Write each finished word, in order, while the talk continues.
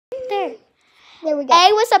There we go.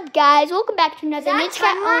 Hey, what's up, guys? Welcome back to another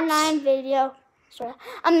Nitchcat Online video. Sorry.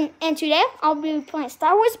 And today I'll be playing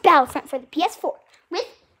Star Wars Battlefront for the PS4 with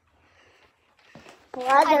Brother.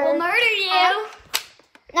 I will murder you.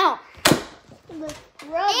 No. And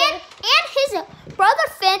his brother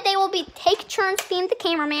Finn. They will be take turns being the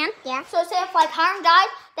cameraman. Yeah. So say if Hiram died,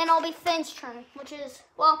 then it'll be Finn's turn, which is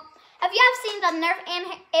if you have seen the Nerf and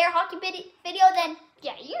air hockey video, then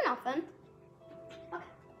yeah, you know Finn. Okay.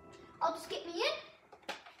 I'll just get me in.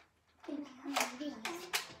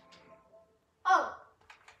 Oh.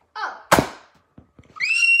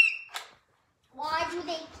 Why do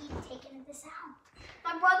they keep taking this out?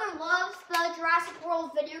 My brother loves the Jurassic World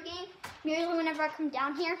video game. Usually whenever I come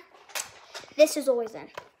down here, this is always in.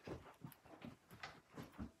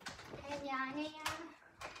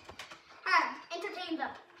 Alright, entertain them.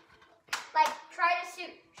 Try to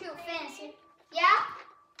shoot Finn. Yeah?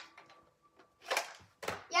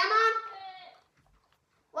 Yeah, Mom?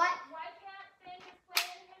 What? Why can't Finn just play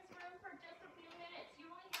in his room for just a few minutes? You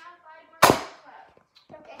only have 5 more minutes left.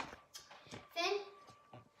 Okay. Finn?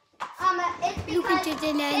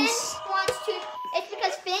 It's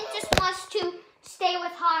because Finn just wants to stay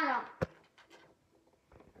with Hiram.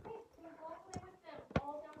 Go play with them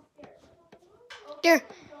all downstairs. There.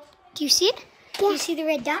 Do you see it? Do you see the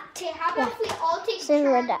red dot? Okay, how about if we all take See the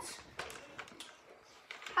red turns? dot.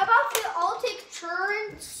 How about if we all take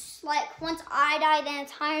turns? Once I die, then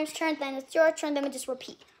it's Hiram's turn, then it's your turn, then we just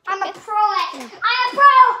repeat. I'm a pro at it. I'm a pro!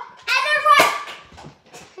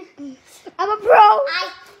 And I'm a pro.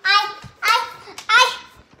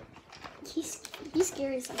 He's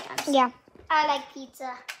scary sometimes. Yeah. I like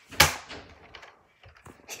pizza.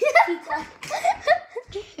 Pizza.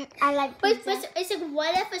 I like pizza. But it's like,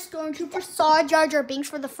 what if a stormtrooper saw Jar Jar Binks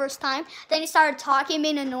for the first time, then he started talking,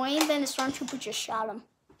 being annoying, then the stormtrooper just shot him.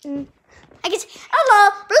 I guess,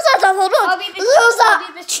 hello, I'll be the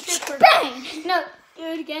stripper. Bang! No, do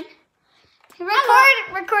it again.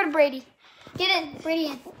 Record Brady. Get in, Brady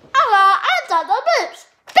in. Hello, I'm Jar Jar Binks.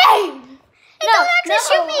 Bang! Hey, don't actually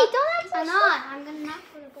shoot me. Don't actually I'm not. I'm gonna not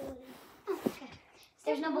put a bullet in. Oh, okay.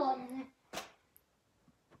 There's no bullet in there.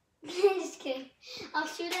 Just kidding. I'll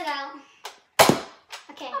shoot it out.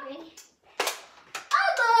 Okay, ready?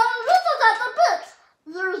 Hello, this is at the books.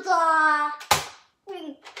 There's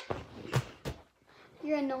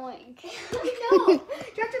You're annoying. No.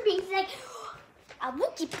 Dr. Binks is like, a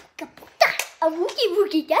wookie puka puka, a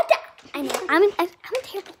wookie da da. I know. I'm a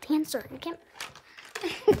terrible dancer. You can't.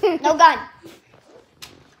 No gun.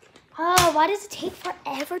 Oh, why does it take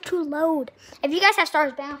forever to load? If you guys have Star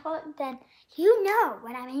Wars Battlefront, then you know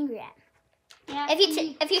what I'm angry at. Yeah.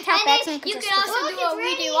 If you tap X, you can also do a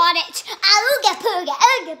redo on it. Ooga pooga,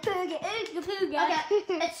 ooga pooga, ooga pooga. Okay,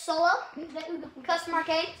 it's solo. Custom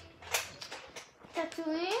arcade.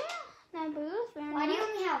 Tatooine. Naboo. Why do you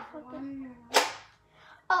only have one?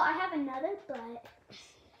 Oh, I have another, but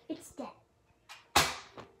it's dead.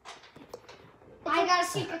 I got a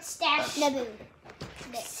secret stash. Naboo.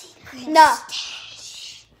 Secret No.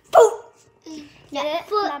 stash. Boom. Yeah.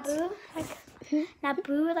 Foot. Naboo.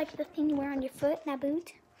 Naboo, like the thing you wear on your foot. Naboo.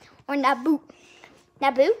 Or Naboo.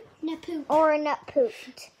 Naboo? Napoot. Or nut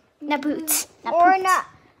poot. Naboot. Or nut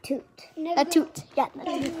toot. A toot. Yeah,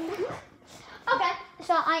 a toot. Okay,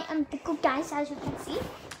 so I am the good guys, as you can see.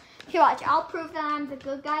 Here, watch. I'll prove that I'm the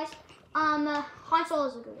good guys. Han Solo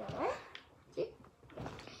is a good guy, right? See?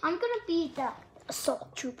 I'm gonna be the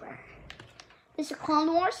assault trooper. This is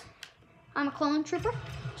Clone Wars. I'm a clone trooper.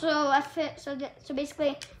 So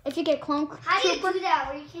basically, if you get clone How do you trooper, do that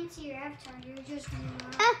where you can't see your avatar? You're just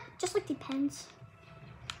just depends.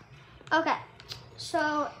 Okay,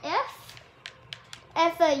 so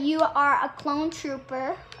if you are a clone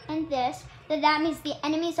trooper in this, then that means the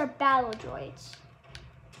enemies are battle droids.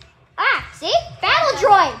 Ah, see? Battle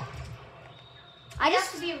droid! I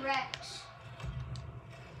just to be Rex.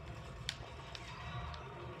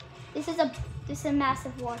 This is a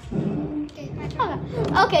massive war.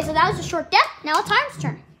 Okay, so that was a short death. Now it's Hiram's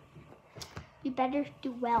turn. You better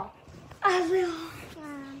do well. I will.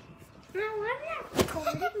 No, I'm not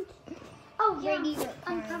recording. Oh, Brady's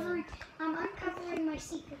uncovering my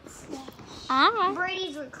secrets. Ah.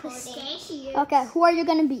 Brady's recording. Okay, who are you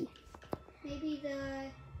gonna be? Maybe the